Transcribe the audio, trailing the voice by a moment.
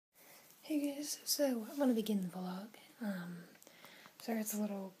Hey guys, so I'm gonna begin the vlog. Sorry it's a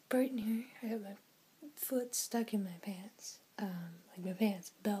little bright in here. I got my foot stuck in my pants. Like my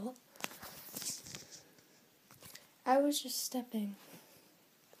pants belt. I was just stepping,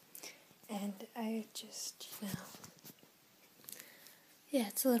 and I just, yeah,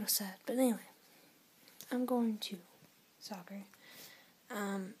 it's a little sad. But anyway, I'm going to soccer.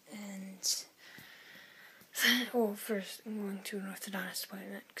 Well, first I'm going to an orthodontist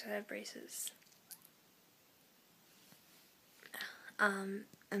appointment because I have braces. And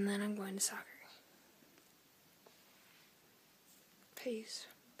then I'm going to soccer. Peace.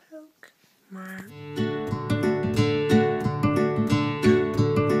 Poke.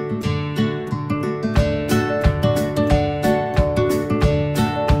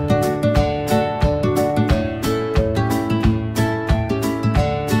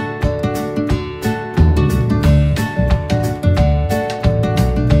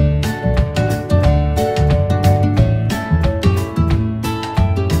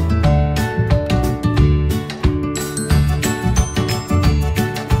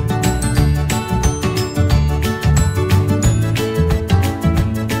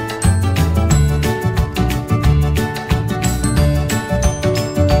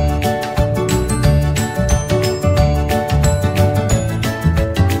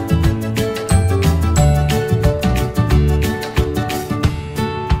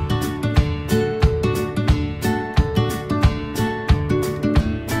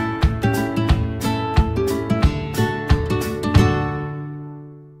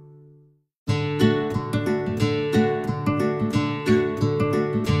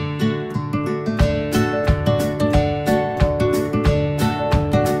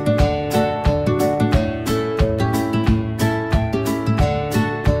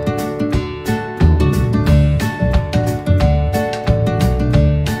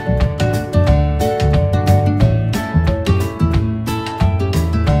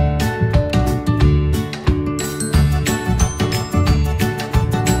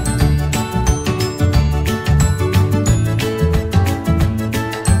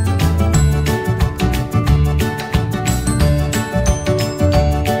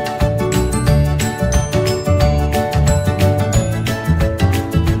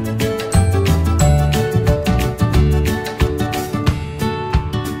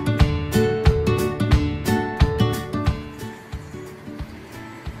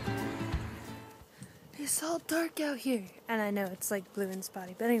 It's all dark out here, and I know it's like blue and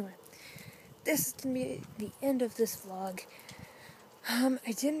spotty, but anyway, this is gonna be the end of this vlog. I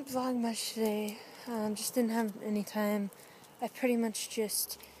didn't vlog much today, just didn't have any time. I pretty much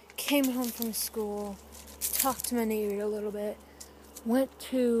just came home from school, talked to my neighbor a little bit, went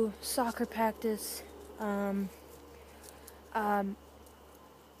to soccer practice, went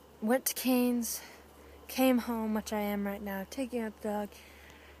to Cane's, came home, which I am right now, taking out the dog.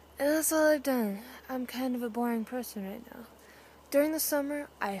 And that's all I've done. I'm kind of a boring person right now. During the summer,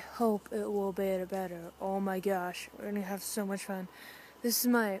 I hope it will be better. Oh my gosh, we're gonna have so much fun. This is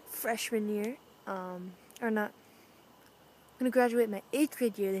my freshman year, I'm gonna graduate my 8th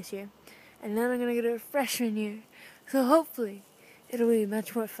grade year this year, and then I'm gonna go to freshman year. So hopefully, it'll be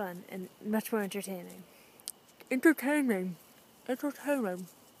much more fun and much more entertaining. Entertaining.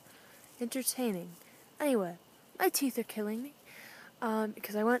 Anyway, my teeth are killing me.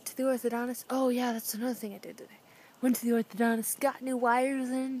 Because I went to the orthodontist. Oh yeah, that's another thing I did today. Went to the orthodontist, got new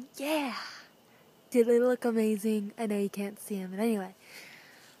wires in. Yeah! Did they look amazing? I know you can't see them, but anyway.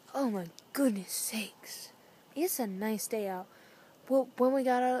 Oh my goodness sakes. It's a nice day out. Well, when we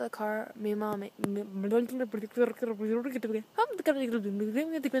got out of the car, me and Mom... me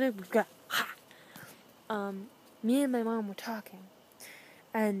and my mom were talking.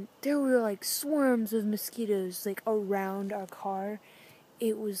 And there were like swarms of mosquitoes like around our car.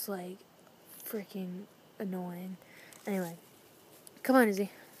 It was like freaking annoying. Anyway, come on,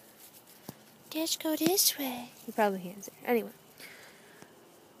 Izzy. Just go this way. You probably can't see. Anyway,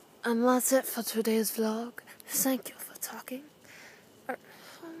 that's it for today's vlog. Thank you for talking. Oh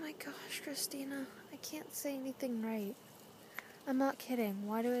my gosh, Christina, I can't say anything right. I'm not kidding.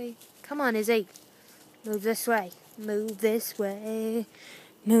 Why do I? Come on, Izzy. Move this way. Move this way.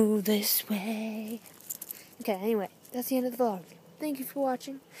 Move this way. Okay, anyway, that's the end of the vlog. Thank you for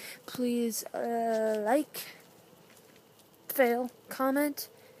watching. Please, like, comment,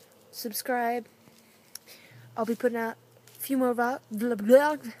 subscribe. I'll be putting out a few more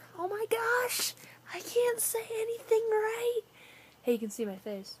vlogs. Oh my gosh! I can't say anything right. Hey, you can see my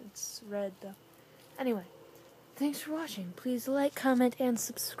face. It's red, though. Anyway, thanks for watching. Please like, comment, and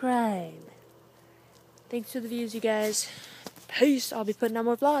subscribe. Thanks for the views, you guys. Peace. I'll be putting out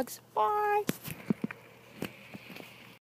more vlogs. Bye.